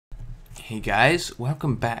Hey guys,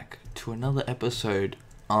 welcome back to another episode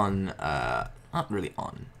on, not really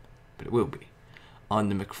on, but it will be, on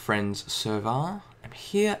the McFriends server. I'm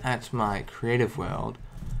here at my creative world.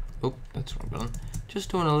 Oh, that's wrong button. Just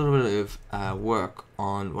doing a little bit of work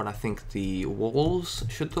on what I think the walls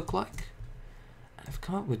should look like. I've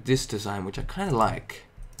come up with this design, which I kind of like.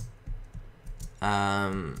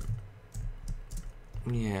 Yeah.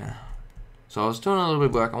 So I was doing a little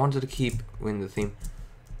bit of work. I wanted to keep with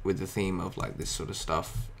the theme of like this sort of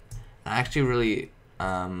stuff. I actually really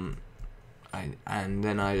and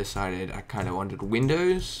then I decided I kind of wanted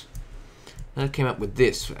windows. Then I came up with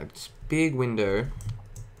this. It's a big window,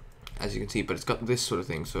 as you can see, but it's got this sort of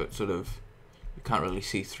thing, so it sort of, you can't really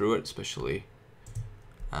see through it, especially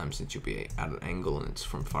since you'll be at an angle and it's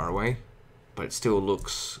from far away. But it still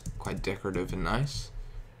looks quite decorative and nice.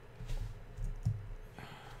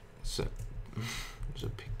 So there's a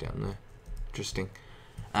pic down there. Interesting.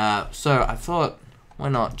 So I thought, why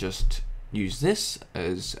not just use this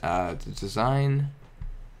as the design,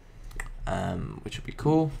 which would be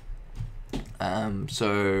cool.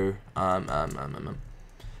 So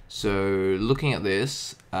looking at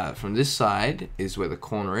this, from this side is where the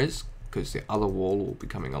corner is, because the other wall will be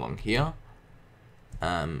coming along here.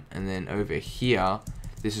 And then over here,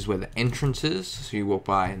 this is where the entrance is. So you walk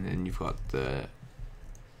by, and then you've got the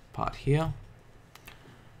part here.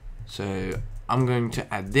 So I'm going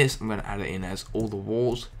to add this. I'm going to add it in as all the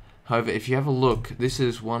walls. However, if you have a look, this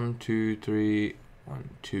is 1, 2, 3,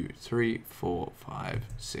 4, 5,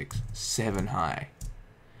 6, 7 high.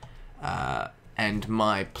 And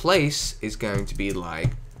my place is going to be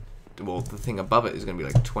like, well, the thing above it is going to be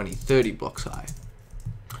like 20, 30 blocks high.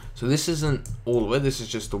 So this isn't all of it. This is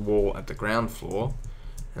just the wall at the ground floor.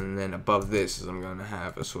 And then above this is I'm going to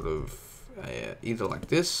have a sort of either like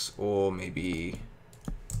this, or maybe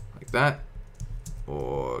like that,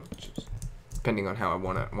 or just, depending on how I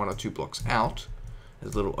want it, 1 or 2 blocks out,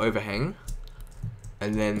 there's a little overhang,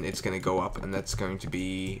 and then it's going to go up, and that's going to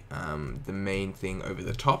be the main thing over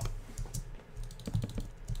the top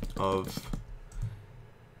of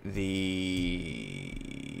the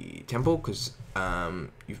temple, because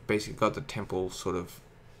you've basically got the temple sort of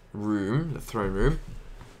room, the throne room,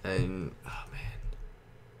 and oh man,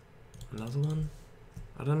 another one.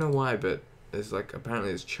 I don't know why, but there's like, apparently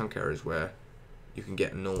there's chunk errors where you can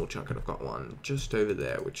get a normal chunk, and I've got one just over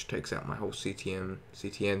there which takes out my whole CTN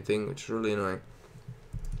thing, which is really annoying.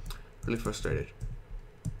 Really frustrated.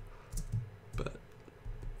 But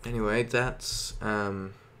anyway, that's that.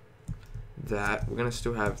 We're gonna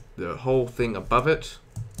still have the whole thing above it.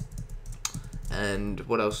 And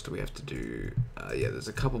what else do we have to do? Yeah, there's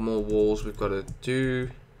a couple more walls we've got to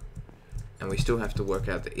do, and we still have to work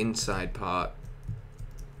out the inside part,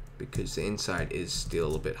 because the inside is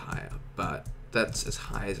still a bit higher, but that's as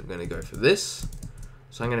high as I'm going to go for this.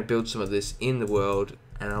 So I'm going to build some of this in the world,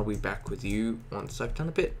 and I'll be back with you once I've done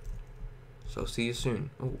a bit. So I'll see you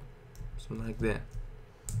soon. Oh, something like that.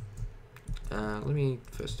 Let me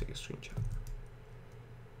first take a screenshot.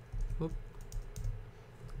 Whoop.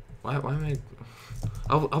 Why am I?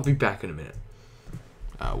 I'll be back in a minute.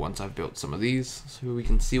 Once I've built some of these, so we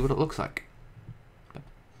can see what it looks like. But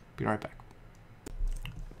be right back.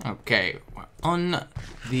 Okay, we're on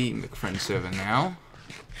the McFriends server now,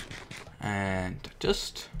 and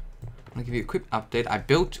just I'm gonna give you a quick update. I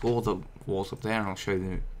built all the walls up there, and I'll show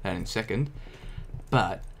you that in a second.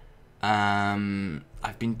 But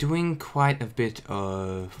I've been doing quite a bit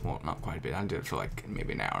of, well, not quite a bit. I did it for like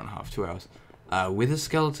maybe an hour and a half, 2 hours. Wither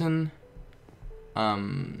skeleton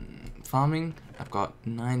farming. I've got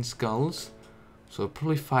 9 skulls, so I'll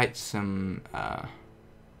probably fight some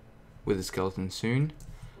wither skeletons soon.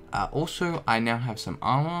 Also, I now have some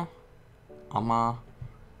armor,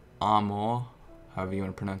 however you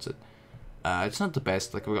want to pronounce it. It's not the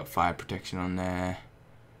best. Like, we've got fire protection on there,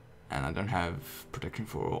 and I don't have protection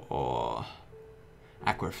for or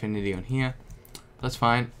aqua affinity on here. That's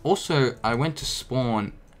fine. Also, I went to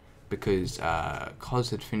spawn because Cos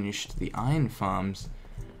had finished the iron farms,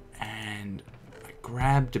 and I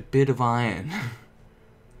grabbed a bit of iron.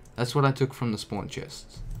 That's what I took from the spawn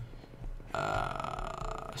chests.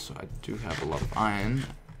 So I do have a lot of iron.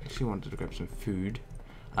 I actually wanted to grab some food.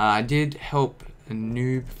 I did help a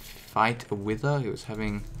noob fight a wither. He was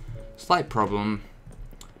having a slight problem.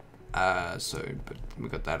 But we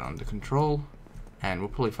got that under control, and we'll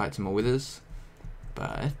probably fight some more withers.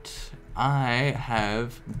 But I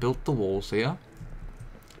have built the walls here,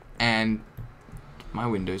 and my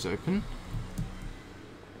window's open.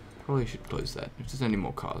 Probably should close that. If there's any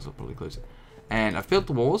more cars, I'll probably close it. And I've built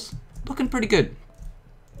the walls, looking pretty good.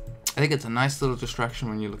 think it's a nice little distraction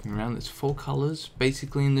when you're looking around. There's 4 colors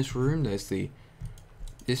basically in this room. There's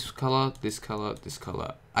this color, this color, this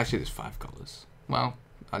color. Actually, there's 5 colors. Well,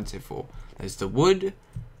 I'd say 4. There's the wood,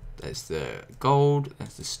 there's the gold,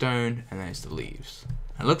 there's the stone, and there's the leaves.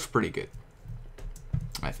 It looks pretty good,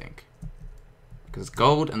 I think. Because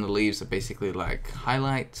gold and the leaves are basically like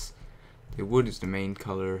highlights. The wood is the main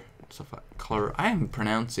color. Stuff like color. I am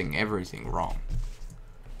pronouncing everything wrong.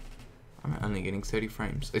 I'm only getting 30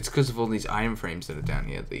 frames. It's because of all these item frames that are down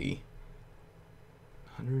here. The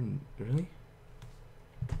 100, really?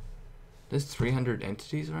 There's 300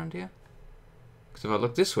 entities around here? Because if I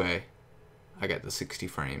look this way, I get the 60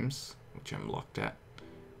 frames, which I'm locked at.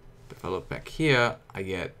 But if I look back here, I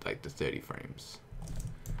get like the 30 frames.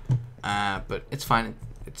 But it's fine.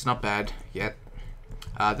 It's not bad yet.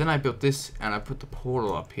 Then I built this, and I put the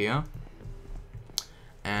portal up here.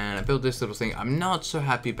 And I built this little thing. I'm not so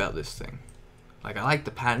happy about this thing. Like, I like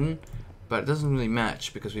the pattern, but it doesn't really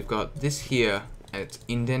match because we've got this here, and it's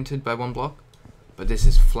indented by 1 block. But this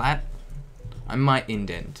is flat. I might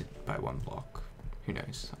indent it by 1 block. Who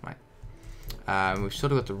knows? I might. We've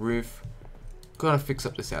sort of got the roof. Gotta fix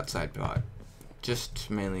up this outside part.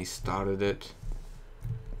 Just mainly started it.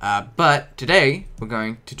 But today we're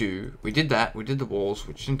going to do. We did that. We did the walls,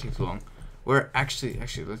 which didn't take too long. We're actually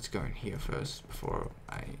let's go in here first before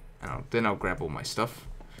then I'll grab all my stuff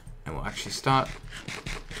and we'll actually start.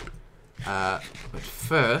 But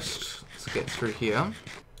first, let's get through here.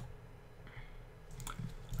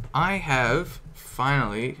 I have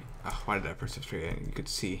finally. Oh, why did I press F3? You could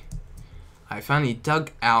see. I finally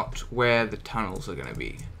dug out where the tunnels are going to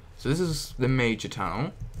be. So this is the major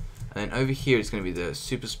tunnel. And then over here is going to be the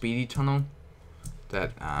super speedy tunnel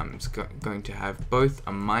that is going to have both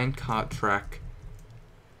a minecart track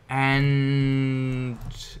and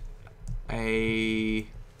a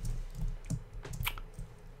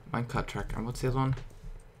minecart track. And what's the other one?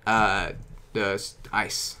 The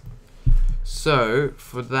ice. So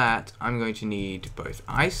for that, I'm going to need both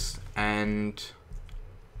ice and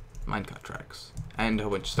minecart tracks and a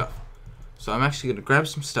whole bunch of stuff. So I'm actually going to grab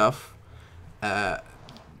some stuff.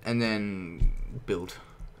 And then build.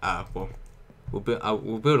 Well, we'll build a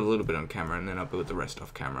little bit on camera, and then I'll build the rest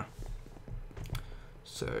off camera.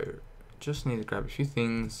 So, just need to grab a few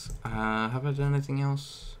things. Have I done anything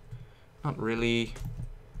else? Not really.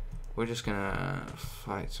 We're just gonna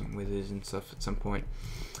fight some withers and stuff at some point.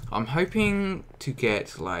 I'm hoping to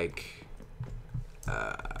get like.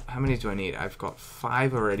 How many do I need? I've got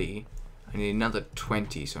 5 already. I need another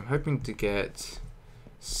 20, so I'm hoping to get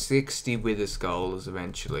 60 wither skulls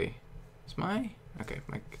eventually. Is my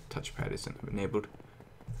touchpad isn't enabled.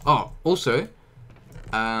 Oh, also,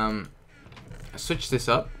 I switched this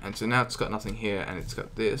up, and so now it's got nothing here, and it's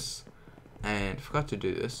got this. And I forgot to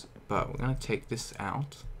do this, but we're gonna take this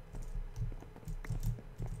out,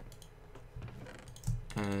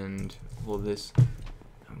 and all this,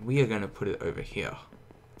 and we are gonna put it over here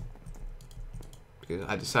because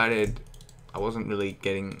I decided I wasn't really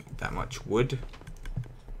getting that much wood.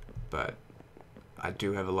 But I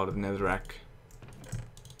do have a lot of netherrack,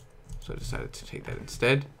 so I decided to take that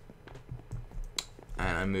instead.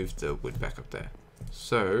 And I moved the wood back up there.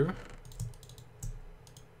 So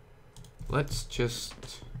let's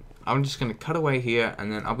just. I'm just gonna cut away here, and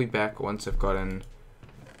then I'll be back once I've gotten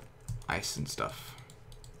ice and stuff.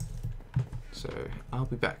 So I'll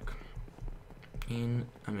be back in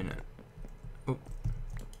a minute. Oh.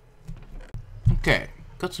 Okay,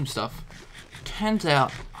 got some stuff. Turns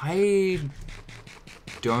out I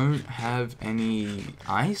don't have any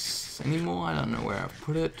ice anymore. I don't know where I've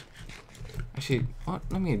put it. Actually, what?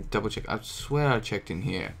 Let me double check. I swear I checked in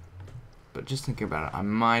here. But just thinking about it, I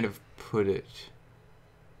might have put it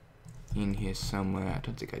in here somewhere. I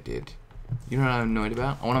don't think I did. You know what I'm annoyed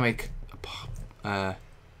about? I want to make a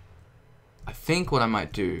I think what I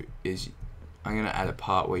might do is I'm going to add a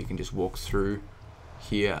part where you can just walk through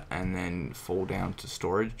here and then fall down to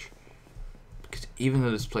storage. Because even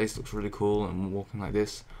though this place looks really cool and walking like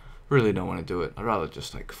this, I really don't want to do it. I'd rather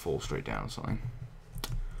just like fall straight down or something.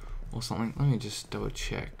 Let me just double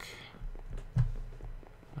check.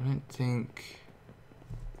 I don't think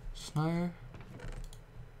snow.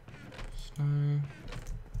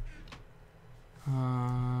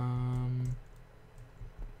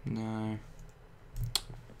 No.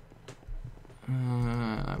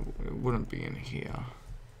 It wouldn't be in here.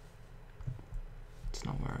 It's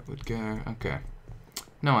not where it would go. Okay.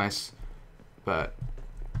 No ice. But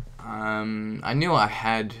I knew I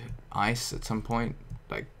had ice at some point,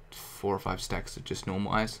 like 4 or 5 stacks of just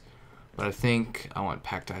normal ice. But I think I want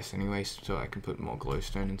packed ice anyway, so I can put more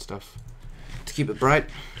glowstone and stuff to keep it bright.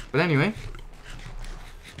 But anyway,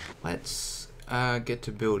 let's get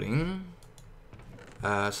to building.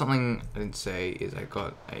 Something I didn't say is I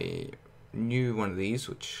got a new one of these,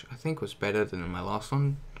 which I think was better than my last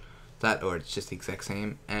one. That, or it's just the exact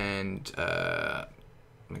same. And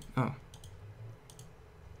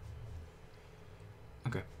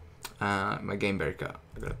okay. My game breaker,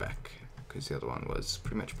 I got it back because the other one was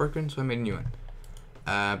pretty much broken, so I made a new one.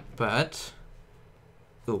 But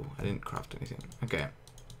oh, I didn't craft anything. Okay.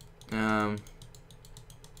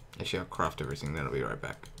 Actually, I'll craft everything. Then I'll be right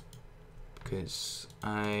back because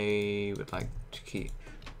I would like to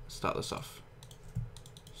start this off.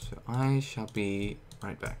 So I shall be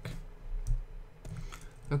right back.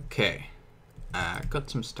 Okay. Got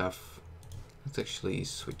some stuff. Let's actually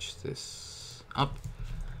switch this up.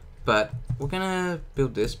 But we're gonna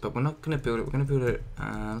build this, but we're not gonna build it. We're gonna build it,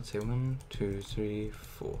 let's say 1, 2, 3,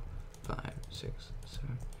 4, 5, 6,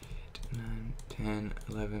 7, 8, 9, 10,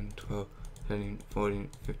 11, 12, 13, 14,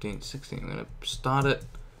 15, 16. I'm gonna start it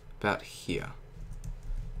about here.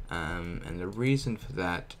 And the reason for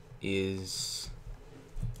that is,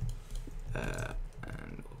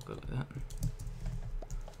 and we'll go like that,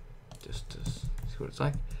 just to see what it's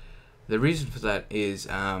like. The reason for that is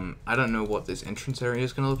I don't know what this entrance area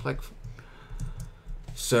is going to look like.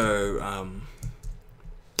 So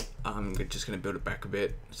I'm just going to build it back a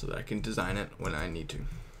bit so that I can design it when I need to.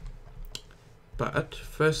 But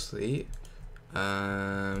firstly,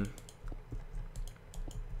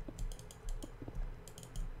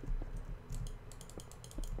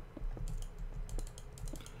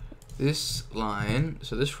 this line,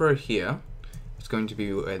 so this row here is going to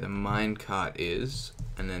be where the minecart is.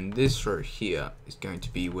 And then this row here is going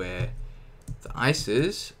to be where the ice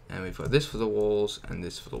is, and we've got this for the walls and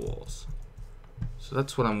this for the walls. So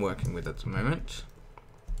that's what I'm working with at the moment.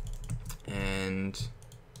 And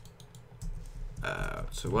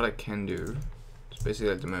so what I can do, so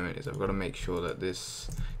basically at the moment, is I've got to make sure that this,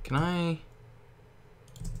 can I?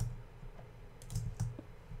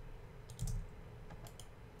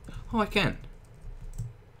 Oh, I can.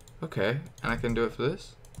 Okay, and I can do it for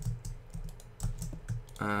this.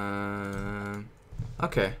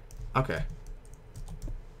 Okay.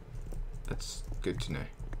 That's good to know.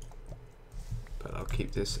 But I'll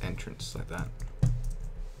keep this entrance like that.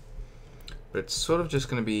 But it's sort of just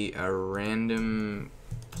going to be a random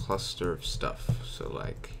cluster of stuff. So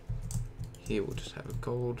like here we'll just have a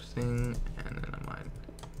gold thing, and then I might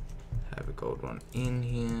have a gold one in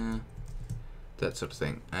here. That sort of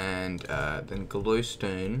thing. And then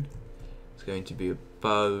glowstone is going to be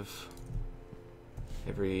above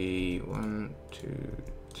every 1, 2,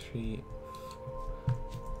 3,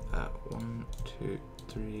 1, 2,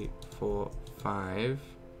 3, 4, 5,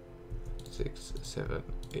 6, 7,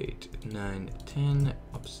 8, 9, 10,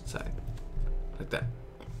 opposite side, like that.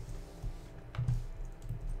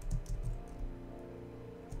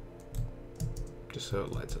 Just so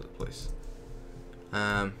it lights up the place.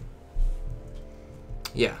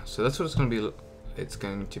 Yeah, so that's what it's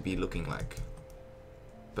going to be looking like.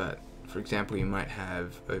 But for example, you might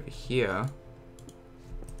have over here,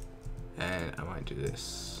 and I might do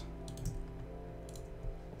this,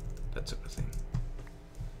 that sort of thing.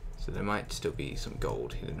 So there might still be some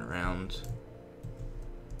gold hidden around,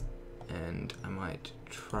 and I might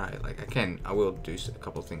try, like I will do a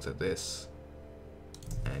couple of things like this,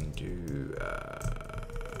 and do,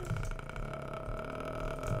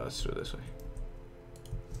 let's do it this way.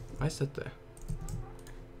 Why is that there?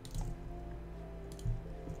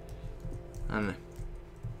 I don't know.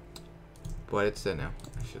 But it's there now.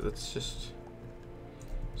 Actually, let's just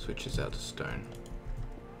switch this out to stone.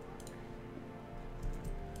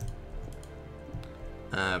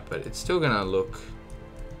 But it's still gonna look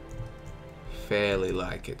fairly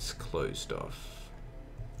like it's closed off.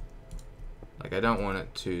 Like I don't want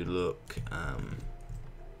it to look, I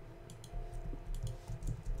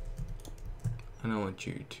don't want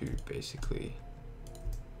you to basically,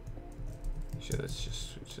 so let's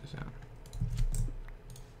just switch this out.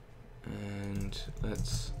 And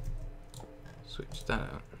let's switch that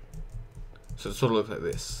out. So it sort of looks like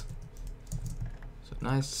this. So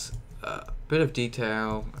nice bit of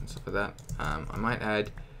detail and stuff like that. I might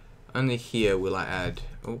add, only here will I add,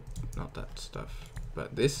 oh, not that stuff,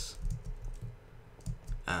 but this.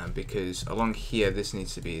 Because along here, this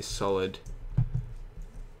needs to be a solid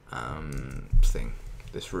thing,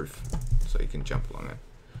 this roof, so you can jump along it.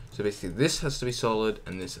 So basically this has to be solid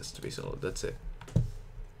and this has to be solid, that's it.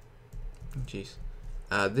 Jeez.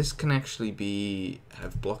 This can actually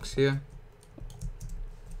have blocks here,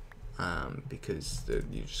 because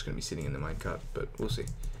you're just going to be sitting in the minecart, but we'll see.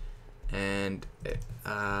 And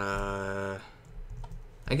I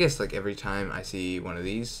guess like every time I see one of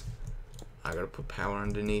these, I gotta put power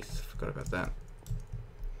underneath. Forgot about that.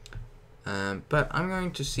 But I'm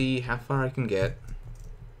going to see how far I can get.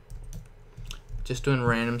 Just doing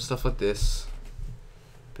random stuff like this.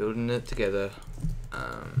 Building it together.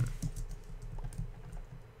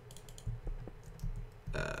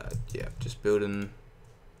 Yeah, just building.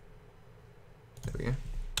 There we go.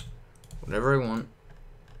 Whatever I want.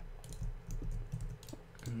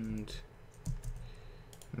 And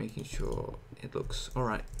making sure it looks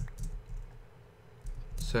alright.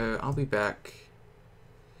 So I'll be back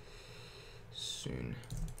soon.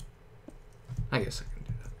 I guess I can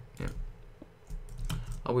do that. Yeah.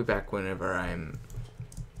 I'll be back whenever I'm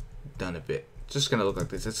done a bit. It's just gonna look like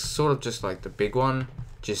this. It's sort of just like the big one,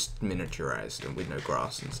 just miniaturized and with no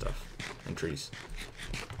grass and stuff and trees.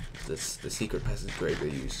 That's the secret passage grade they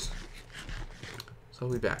use. So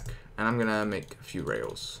I'll be back, and I'm gonna make a few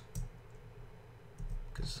rails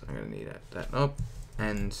because I'm gonna need that up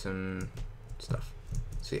and some stuff.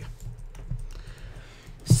 So yeah.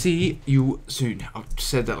 See you soon. I've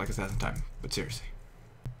said that like 1,000 times, but seriously.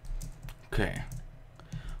 Okay.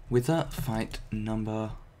 Wither fight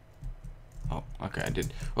number. Oh, okay, I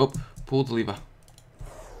did. Oh, pull the lever.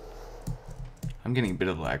 I'm getting a bit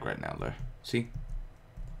of lag right now, though. See?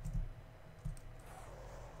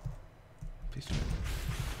 Please don't.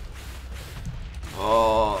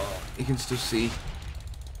 Oh, you can still see.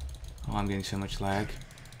 Oh, I'm getting so much lag.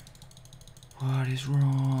 What is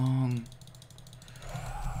wrong?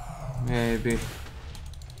 Maybe.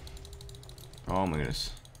 Oh my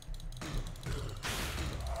goodness.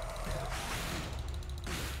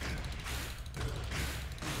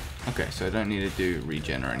 Okay, so I don't need to do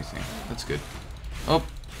regen or anything. That's good. Oh,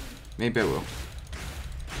 maybe I will.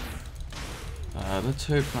 Let's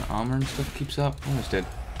hope my armor and stuff keeps up. Almost dead.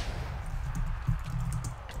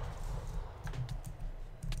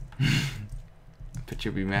 I bet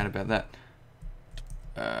you'll be mad about that.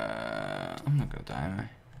 I'm not gonna die, am I?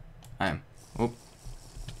 I am. Oh.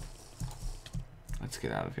 Let's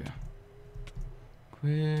get out of here.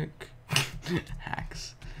 Quick.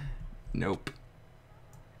 Hacks. Nope.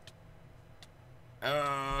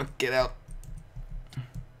 Get out.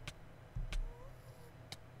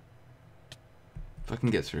 If I can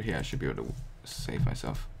get through here, I should be able to save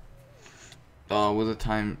myself. Oh, with the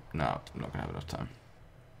time? No, I'm not gonna have enough time.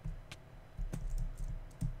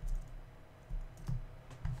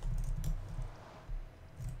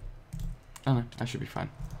 Oh no, I should be fine.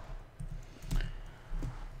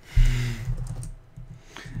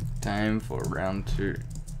 Time for round 2.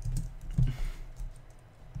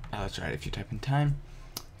 Oh, that's right, if you type in time.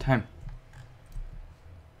 I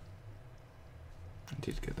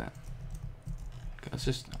did get that.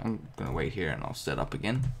 Okay, I'm gonna wait here and I'll set up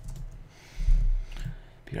again.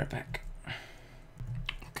 Be right back.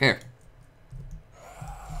 Okay.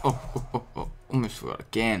 Oh, almost forgot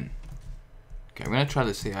again. Okay, I'm gonna try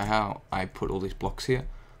to see how I put all these blocks here.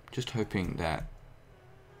 Just hoping that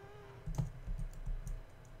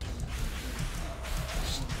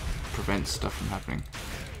just prevents stuff from happening.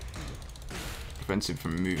 Prevents it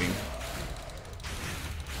from moving.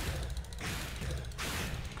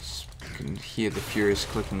 You can hear the furious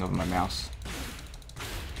clicking of my mouse.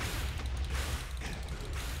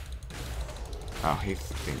 Oh, he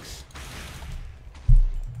thinks.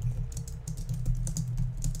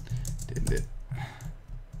 Did it.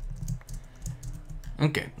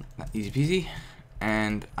 Okay, easy peasy.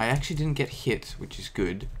 And I actually didn't get hit, which is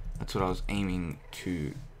good. That's what I was aiming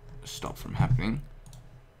to stop from happening.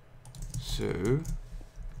 So,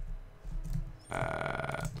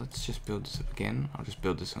 let's just build this up again. I'll just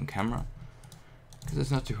build this on camera because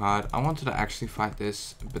it's not too hard. I wanted to actually fight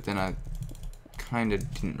this, but then I kind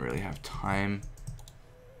of didn't really have time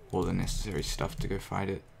or the necessary stuff to go fight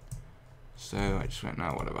it. So I just went, no,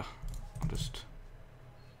 whatever. I'll just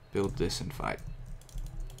build this and fight.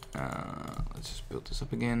 Let's just build this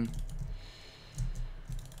up again.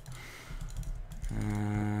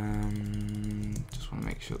 Just want to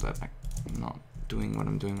make sure that I'm not doing what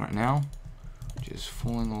I'm doing right now, which is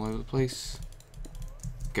falling all over the place.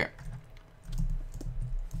 Okay.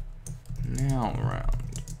 Now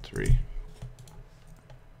round 3.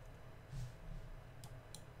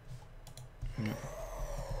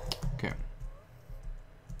 Okay.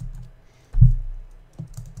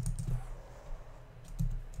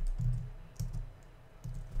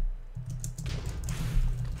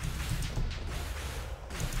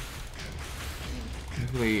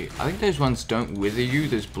 I think those ones don't wither you,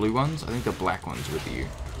 those blue ones. I think the black ones wither you.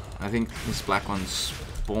 I think this black ones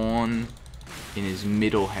spawn in his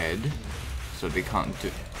middle head, so they can't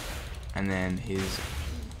do. And then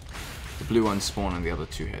the blue ones spawn on the other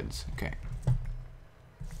 2 heads. Okay.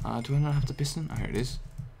 Do I not have the piston? Oh, here it is.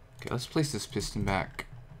 Okay, let's place this piston back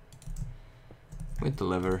with the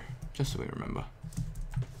lever, just so we remember.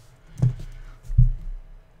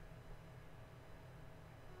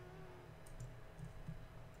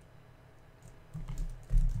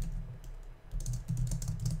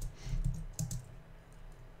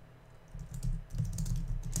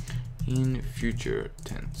 In future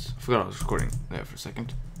tense. I forgot I was recording there for a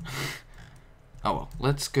second. Oh well,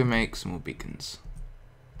 let's go make some more beacons.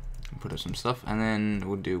 And put up some stuff, and then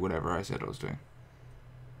we'll do whatever I said I was doing.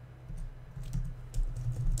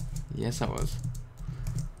 Yes, I was.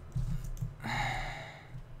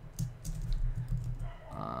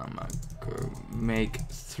 I'm gonna go make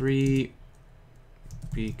 3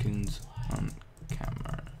 beacons on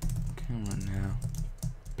camera. Camera now.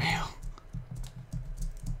 Bail.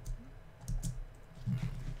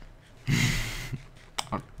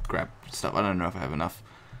 I'll grab stuff. I don't know if I have enough.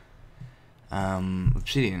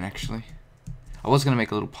 Obsidian actually. I was gonna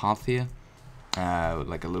make a little path here, with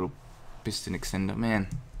like a little piston extender, man.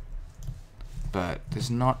 But there's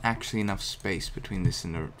not actually enough space between this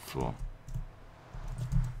and the floor.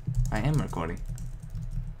 I am recording.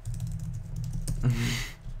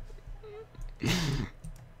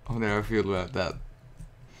 How do I feel about that?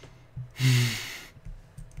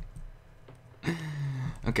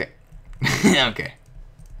 Okay. Okay.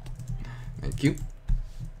 Thank you.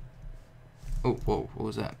 Oh, whoa, what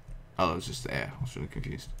was that? Oh, it was just the air. I was really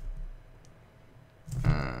confused.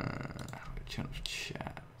 Turn off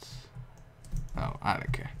chats. Oh, I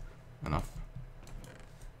don't care. Enough.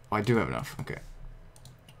 Oh, I do have enough. Okay.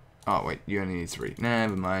 Oh, wait, you only need 3.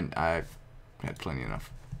 Never mind. I've had plenty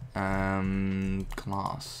enough.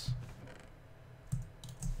 Class.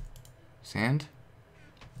 Sand?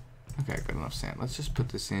 Okay, I got enough sand. Let's just put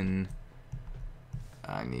this in.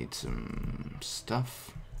 I need some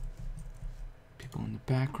stuff. People in the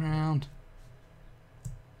background.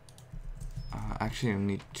 Actually, I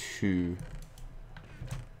need 2.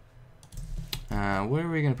 Where are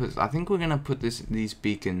we gonna put this? I think we're gonna put these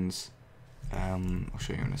beacons. I'll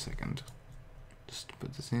show you in a second. Just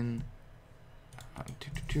put this in.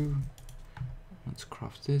 2. Let's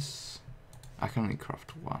craft this. I can only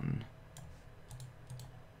craft 1.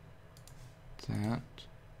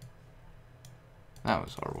 That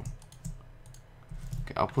was horrible.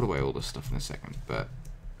 Okay, I'll put away all this stuff in a second. But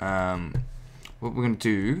what we're gonna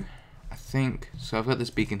do, I think. So I've got this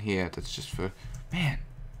beacon here. That's just for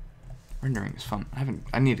rendering is fun.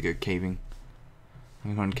 I need to go caving. I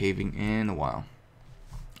haven't gone caving in a while.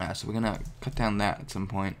 So we're gonna cut down that at some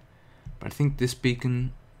point. But I think this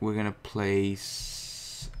beacon we're gonna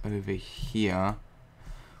place over here,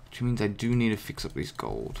 which means I do need to fix up these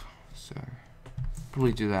gold. So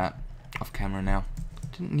probably do that off camera now.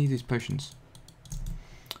 Didn't need these potions.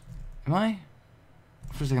 Am I?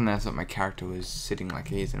 For a second there, I thought my character was sitting like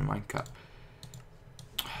he is in a minecart.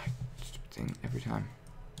 Stupid thing every time.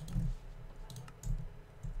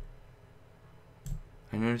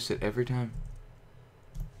 I notice it every time.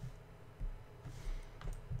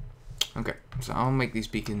 Okay, so I'll make these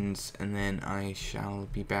beacons and then I shall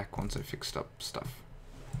be back once I fixed up stuff.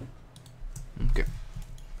 Okay.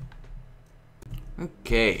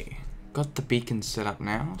 Okay, got the beacon set up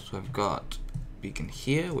now. So I've got beacon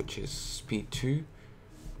here, which is speed 2.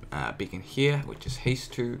 Beacon here, which is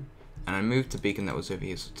haste 2. And I moved the beacon that was over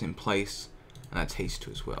here, so it's in place. And that's haste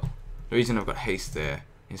 2 as well. The reason I've got haste there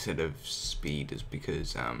instead of speed is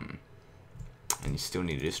because, and you still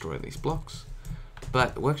need to destroy these blocks.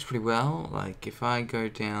 But it works pretty well. Like if I go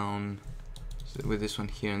down with this one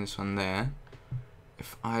here and this one there,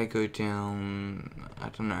 if I go down, I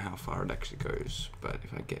don't know how far it actually goes, but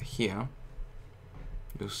if I get here,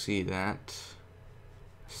 you'll see that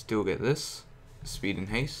I still get this speed and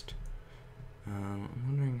haste. I'm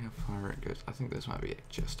wondering how far it goes. I think this might be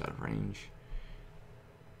just out of range.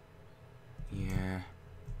 Yeah.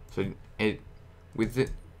 So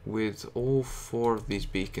with all 4 of these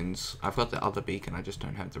beacons, I've got the other beacon, I just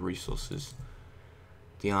don't have the resources.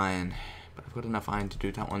 The iron, but I've got enough iron to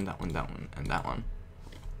do that one, that one, that one, and that one.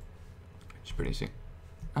 Which is pretty sick.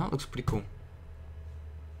 Oh, it looks pretty cool.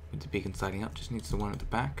 With the beacon sliding up, just needs the one at the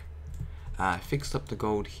back. I fixed up the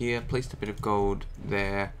gold here, placed a bit of gold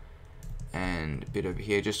there, and a bit over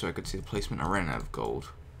here, just so I could see the placement. I ran out of gold.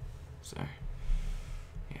 So,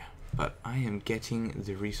 yeah. But I am getting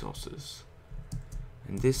the resources.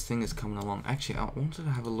 And this thing is coming along. Actually, I wanted to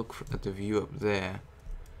have a look at the view up there.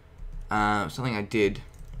 Something I did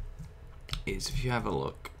is, if you have a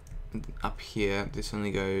look up here, this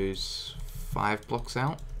only goes 5 blocks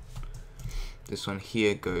out. This one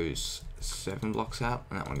here goes 7 blocks out,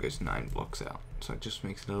 and that one goes 9 blocks out. So it just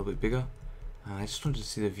makes it a little bit bigger. I just wanted to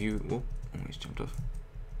see the view. Whoop, almost jumped off.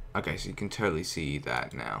 Okay, so you can totally see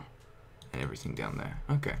that now. And everything down there.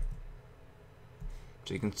 Okay.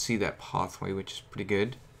 So you can see that pathway, which is pretty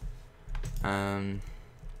good. I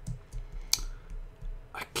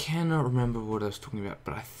cannot remember what I was talking about,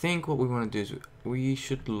 but I think what we want to do is we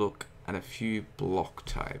should look at a few block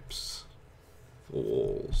types for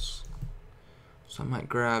walls. So I might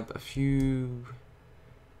grab a few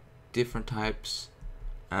different types.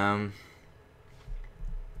 Yeah.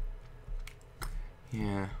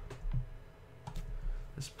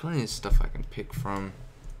 There's plenty of stuff I can pick from.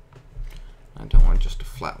 I don't want just a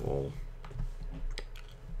flat wall.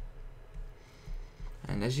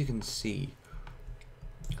 And as you can see,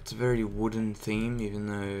 it's a very wooden theme, even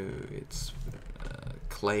though it's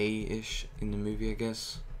clay-ish in the movie, I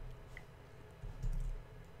guess.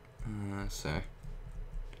 So,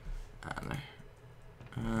 I don't know.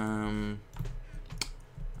 I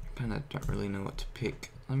kind of don't really know what to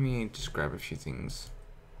pick. Let me just grab a few things,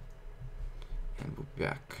 and we'll be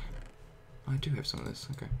back. I do have some of this.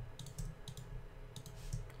 Okay.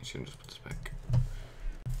 I should just put this back.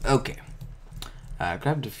 Okay. I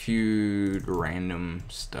grabbed a few random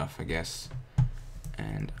stuff, I guess,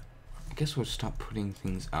 and I guess we'll start putting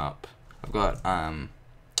things up. I've got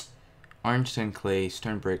orange stone clay,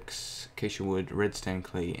 stone bricks, acacia wood, red stone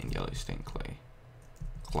clay, and yellow stone clay.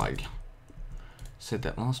 Said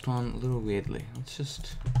that last one a little weirdly. Let's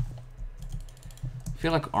just. I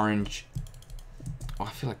feel like orange. Oh,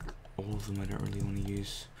 I feel like all of them I don't really want to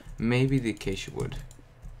use. Maybe the acacia wood.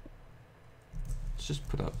 Let's just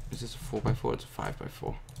put up. Is this a 4x4? It's a 5x4.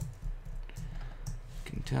 You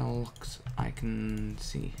can tell because I can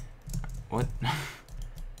see. What?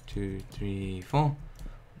 2, 3, 4.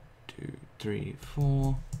 2, 3,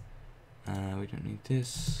 4. We don't need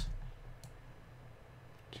this.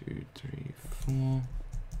 2, 3, 4.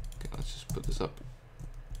 Okay, let's just put this up.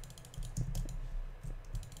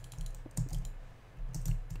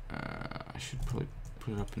 I should probably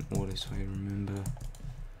put it up in order so I remember,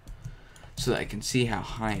 so that I can see how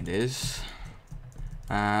high it is.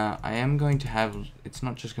 I am going to have, it's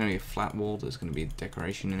not just going to be a flat wall, there's going to be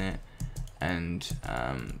decoration in it, and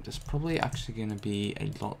there's probably actually going to be a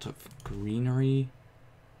lot of greenery.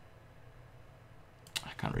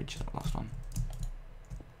 I can't reach that last one.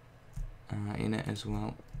 In it as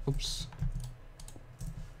well. Oops.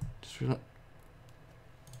 Just realized.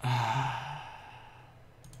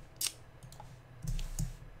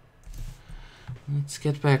 Let's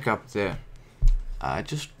get back up there. I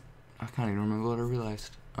can't even remember what I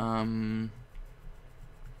realized. Oh,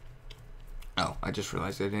 I just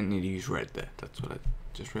realized I didn't need to use red there. That's what I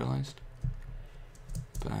just realized.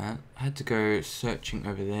 But I had to go searching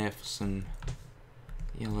over there for some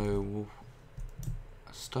yellow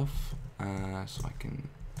stuff. So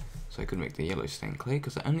I could make the yellow stained clay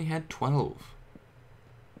because I only had 12.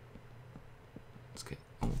 Let's get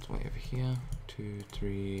all the way over here. 2,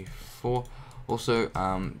 3, 4. Also,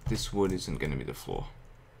 this wood isn't going to be the floor.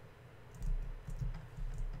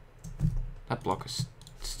 That block is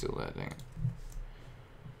still there, dang it.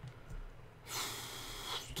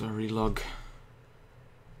 Do I relog?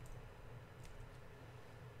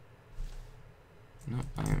 No,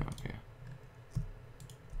 I am up here.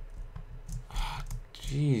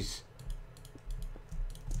 Jeez.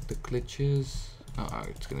 The glitches. Oh,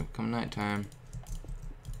 it's gonna become nighttime.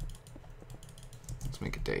 Let's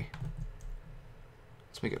make it day.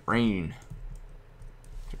 Let's make it rain.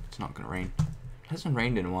 It's not gonna rain. It hasn't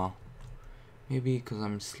rained in a while. Maybe because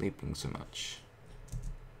I'm sleeping so much.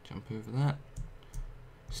 Jump over that.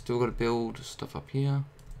 Still gotta build stuff up here.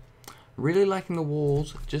 Really liking the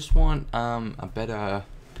walls. Just want a better,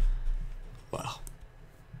 well,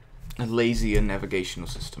 a lazier navigational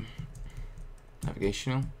system.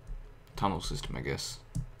 Navigational? Tunnel system, I guess.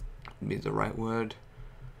 Would be the right word.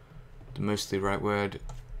 The mostly right word.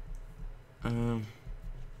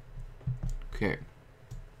 Okay.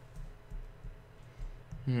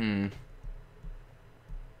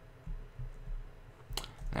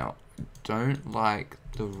 Now, don't like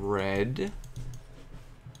the red.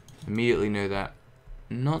 Immediately know that.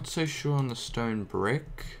 Not so sure on the stone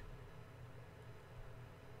brick.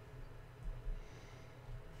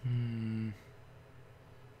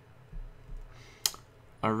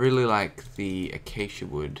 I really like the acacia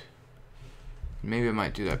wood. Maybe I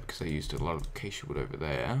might do that because I used a lot of acacia wood over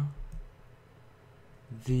there.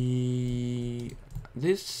 The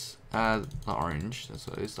orange, that's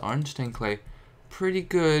what it is. The orange stained clay, pretty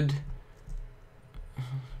good.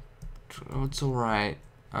 It's alright.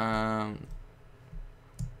 I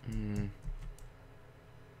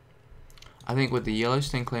think with the yellow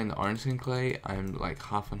stained clay and the orange stained clay, I'm like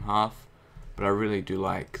half and half. but I really do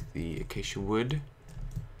like the acacia wood.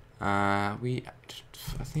 I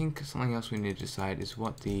think something else we need to decide is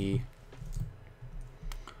what the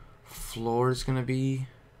floor is going to be,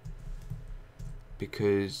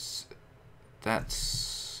 because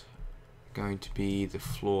that's going to be the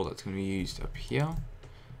floor that's going to be used up here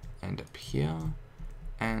and up here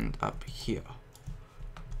and up here.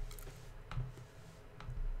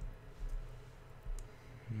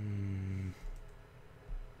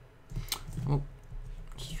 Oh,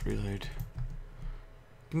 just reload.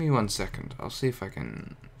 Give me 1 second. I'll see if I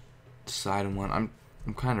can decide on one.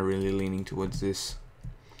 I'm kind of really leaning towards this,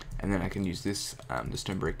 and then I can use this the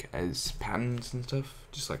stone brick as patterns and stuff,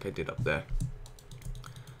 just like I did up there.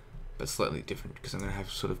 But slightly different because I'm gonna have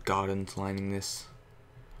sort of gardens lining this.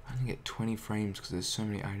 I only get 20 frames because there's so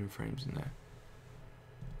many item frames in there,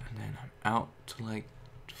 and then I'm out to like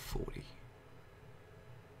 40.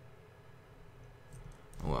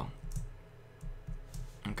 Oh well.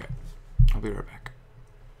 Okay, I'll be right back.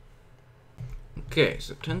 Okay,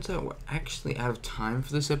 so it turns out we're actually out of time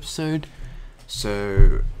for this episode,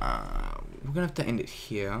 so we're gonna have to end it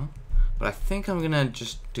here. But I think I'm gonna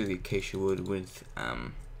just do the acacia wood with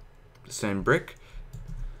the stone brick.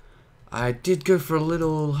 I did go for a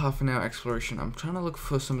little half-an-hour exploration. I'm trying to look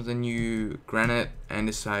for some of the new granite,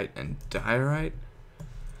 andesite, and diorite.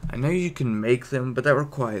 I know you can make them, but that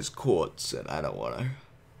requires quartz, and I don't want to.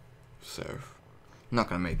 So, I'm not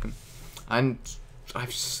gonna make them. And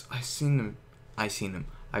I've seen them.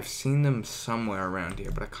 I've seen them somewhere around here,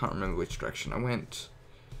 but I can't remember which direction. I went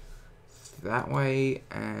that way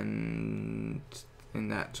and in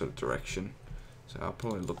that sort of direction. So I'll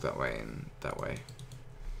probably look that way and that way.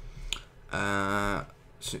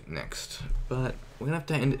 So next, but we're gonna have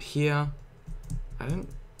to end it here.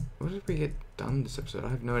 What did we get done this episode? I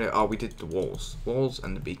have no idea. Oh, we did the walls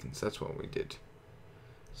and the beacons. That's what we did.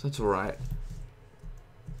 So that's alright.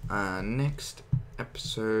 Next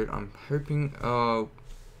episode, I'm hoping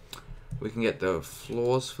we can get the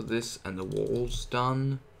floors for this and the walls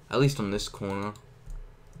done, at least on this corner,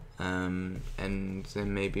 and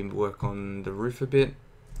then maybe work on the roof a bit,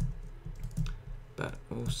 but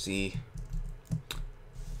we'll see.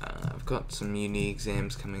 I've got some uni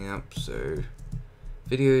exams coming up, so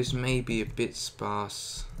videos may be a bit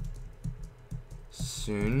sparse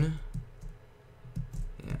soon.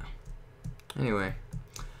 Yeah. Anyway,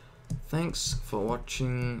 thanks for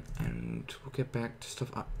watching, and we'll get back to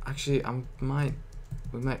stuff. Actually,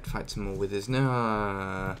 we might fight some more withers.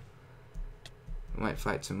 No, we might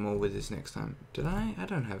fight some more withers next time. Did I? I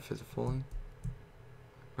don't have Feather Falling.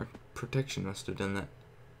 Or protection must have done that.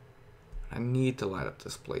 I need to light up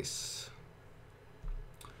this place.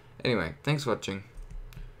 Anyway, thanks for watching.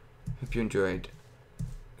 Hope you enjoyed.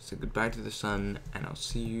 Say goodbye to the sun, and I'll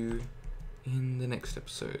see you in the next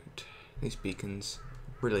episode. These beacons,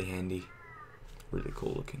 really handy, really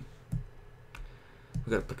cool looking.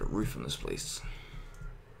 We gotta put a roof on this place.